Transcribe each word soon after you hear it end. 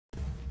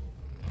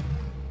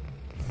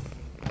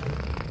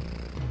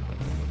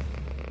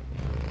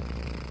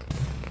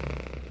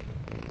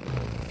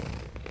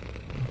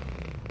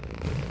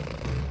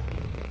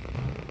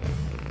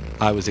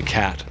I was a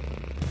cat.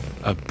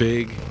 A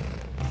big,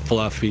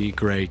 fluffy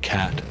gray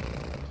cat,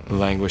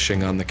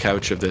 languishing on the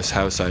couch of this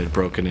house I had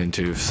broken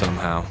into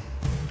somehow.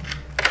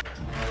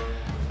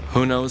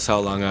 Who knows how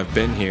long I've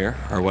been here,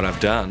 or what I've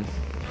done.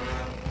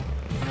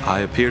 I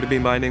appear to be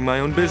minding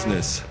my own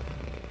business.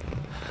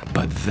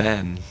 But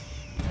then,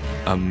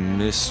 a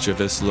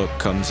mischievous look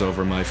comes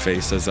over my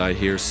face as I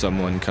hear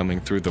someone coming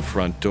through the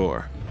front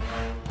door.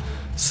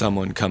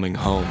 Someone coming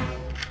home.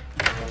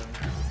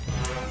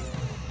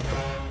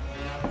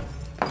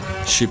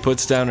 She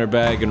puts down her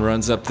bag and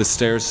runs up the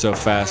stairs so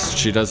fast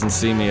she doesn't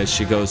see me as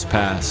she goes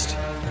past.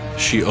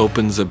 She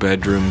opens a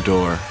bedroom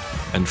door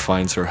and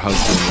finds her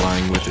husband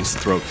lying with his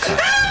throat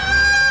cut.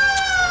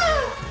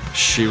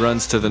 She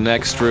runs to the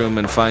next room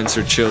and finds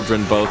her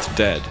children both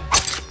dead.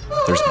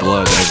 There's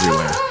blood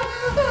everywhere.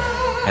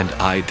 And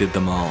I did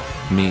them all.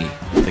 Me,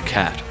 the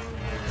cat.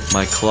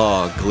 My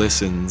claw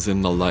glistens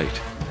in the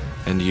light,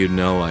 and you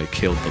know I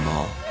killed them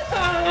all.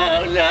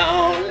 Oh,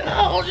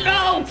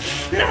 no.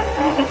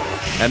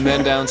 And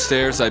then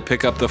downstairs I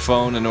pick up the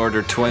phone and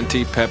order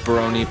 20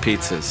 pepperoni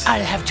pizzas.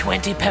 I'll have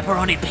 20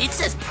 pepperoni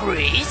pizzas,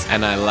 please.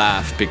 And I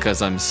laugh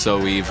because I'm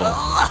so evil.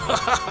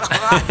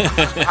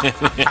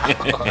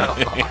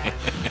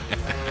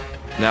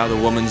 Now the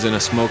woman's in a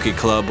smoky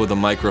club with a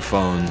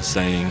microphone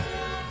saying,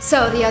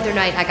 So the other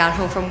night I got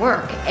home from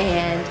work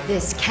and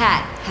this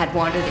cat had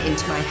wandered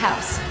into my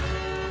house.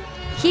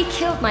 He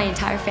killed my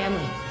entire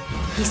family.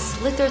 He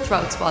slit their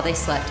throats while they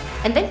slept.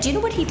 And then do you know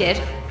what he did?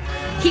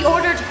 He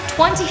ordered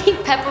 20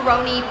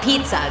 pepperoni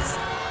pizzas.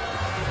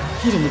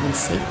 He didn't even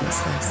save my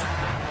slice.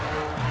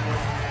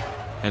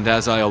 And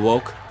as I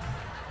awoke,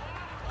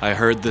 I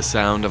heard the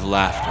sound of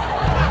laughter.